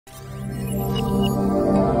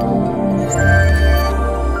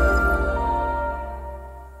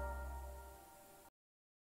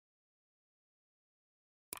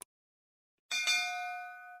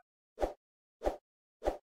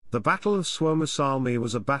The Battle of Suomussalmi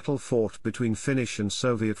was a battle fought between Finnish and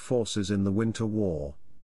Soviet forces in the Winter War.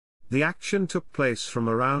 The action took place from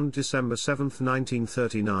around December 7,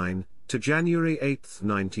 1939, to January 8,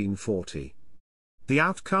 1940. The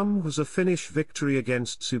outcome was a Finnish victory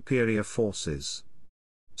against superior forces.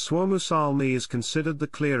 Suomussalmi is considered the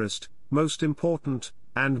clearest, most important,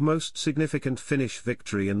 and most significant Finnish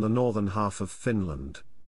victory in the northern half of Finland.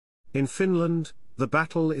 In Finland, the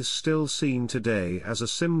battle is still seen today as a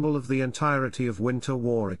symbol of the entirety of Winter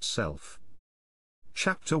War itself.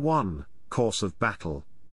 Chapter 1, Course of Battle.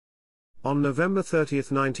 On November 30,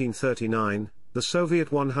 1939, the Soviet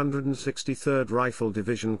 163rd Rifle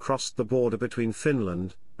Division crossed the border between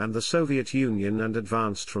Finland and the Soviet Union and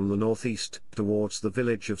advanced from the northeast towards the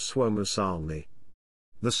village of Suomussalmi.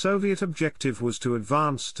 The Soviet objective was to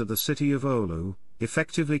advance to the city of Oulu,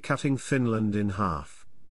 effectively cutting Finland in half.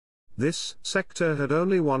 This sector had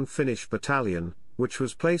only one Finnish battalion, which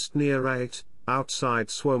was placed near Rait, outside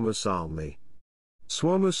Suomussalmi.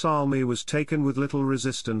 Suomussalmi was taken with little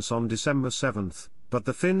resistance on December 7, but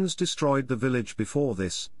the Finns destroyed the village before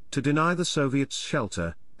this, to deny the Soviets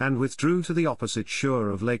shelter, and withdrew to the opposite shore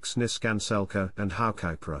of Lakes Niskanselkä and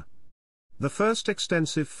Haukipera. The first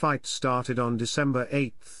extensive fight started on December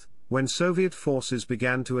 8, when Soviet forces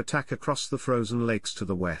began to attack across the frozen lakes to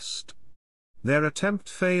the west. Their attempt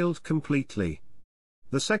failed completely.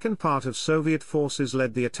 The second part of Soviet forces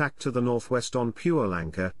led the attack to the northwest on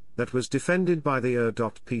Puolanka, that was defended by the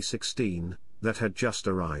P-16, that had just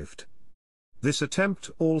arrived. This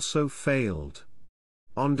attempt also failed.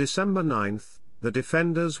 On December 9, the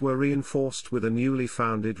defenders were reinforced with a newly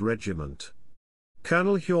founded regiment.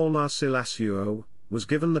 Colonel Hjolmar Silasuo was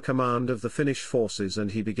given the command of the Finnish forces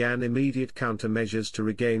and he began immediate countermeasures to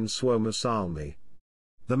regain Suomussalmi.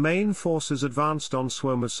 The main forces advanced on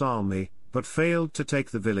Suomussalmi, but failed to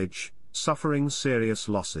take the village, suffering serious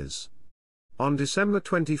losses. On December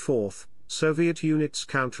 24, Soviet units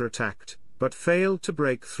counterattacked, but failed to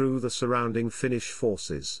break through the surrounding Finnish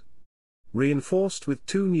forces. Reinforced with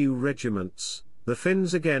two new regiments, the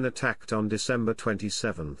Finns again attacked on December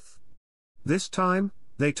 27. This time,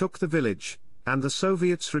 they took the village, and the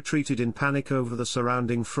Soviets retreated in panic over the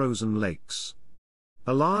surrounding frozen lakes.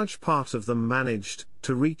 A large part of them managed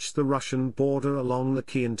to reach the Russian border along the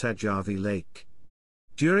Kiantajärvi Lake.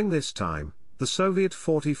 During this time, the Soviet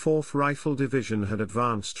 44th Rifle Division had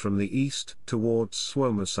advanced from the east towards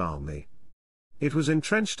Suomussalmi. It was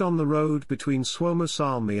entrenched on the road between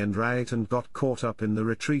Suomussalmi and Rait and got caught up in the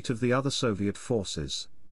retreat of the other Soviet forces.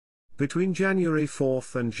 Between January 4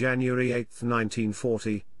 and January 8,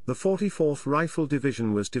 1940, the 44th Rifle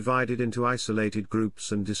Division was divided into isolated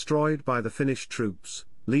groups and destroyed by the Finnish troops,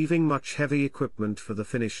 leaving much heavy equipment for the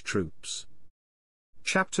Finnish troops.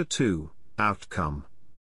 Chapter 2, Outcome.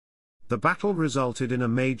 The battle resulted in a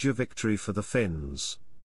major victory for the Finns.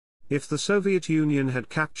 If the Soviet Union had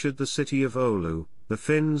captured the city of Oulu, the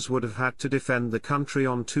Finns would have had to defend the country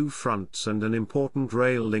on two fronts and an important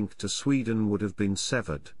rail link to Sweden would have been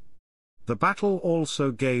severed. The battle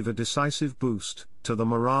also gave a decisive boost to the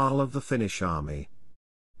morale of the Finnish army.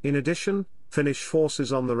 In addition, Finnish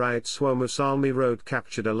forces on the Rait-Suomussalmi road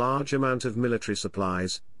captured a large amount of military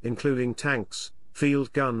supplies, including tanks,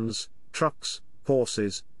 field guns, trucks,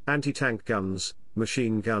 horses, anti-tank guns,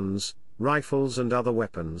 machine guns, rifles and other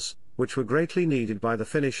weapons, which were greatly needed by the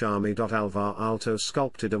Finnish army. Alvar Aalto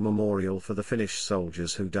sculpted a memorial for the Finnish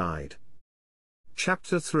soldiers who died.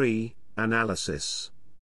 Chapter 3, Analysis.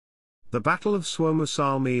 The Battle of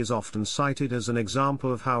Suomussalmi is often cited as an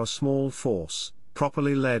example of how a small force,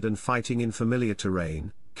 properly led and fighting in familiar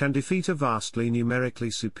terrain, can defeat a vastly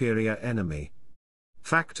numerically superior enemy.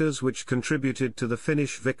 Factors which contributed to the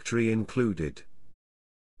Finnish victory included: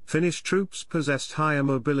 Finnish troops possessed higher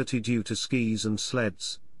mobility due to skis and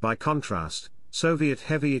sleds. By contrast, Soviet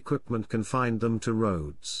heavy equipment confined them to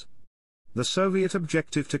roads. The Soviet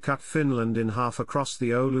objective to cut Finland in half across the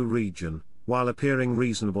Oulu region, while appearing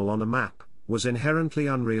reasonable on a map, was inherently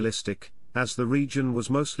unrealistic, as the region was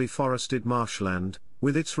mostly forested marshland,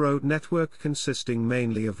 with its road network consisting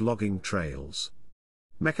mainly of logging trails.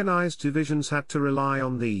 Mechanized divisions had to rely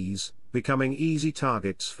on these, becoming easy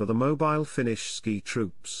targets for the mobile Finnish ski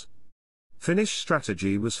troops. Finnish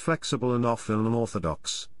strategy was flexible and often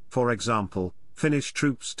unorthodox. For example, Finnish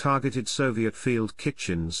troops targeted Soviet field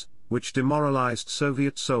kitchens, which demoralized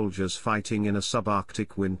Soviet soldiers fighting in a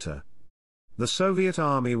subarctic winter. The Soviet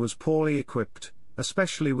army was poorly equipped,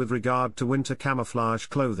 especially with regard to winter camouflage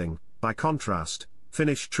clothing. By contrast,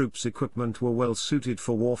 Finnish troops' equipment were well suited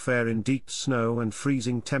for warfare in deep snow and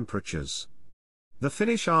freezing temperatures. The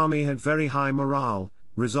Finnish army had very high morale,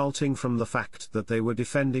 resulting from the fact that they were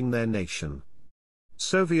defending their nation.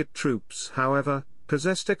 Soviet troops, however,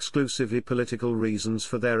 possessed exclusively political reasons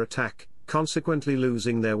for their attack, consequently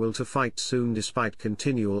losing their will to fight soon despite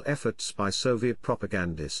continual efforts by Soviet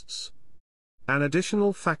propagandists. An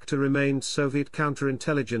additional factor remained Soviet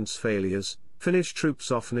counterintelligence failures. Finnish troops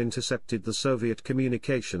often intercepted the Soviet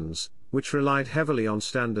communications, which relied heavily on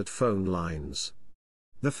standard phone lines.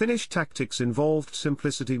 The Finnish tactics involved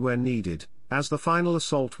simplicity where needed, as the final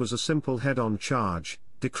assault was a simple head-on charge,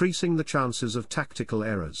 decreasing the chances of tactical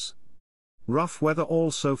errors. Rough weather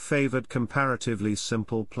also favored comparatively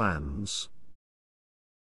simple plans.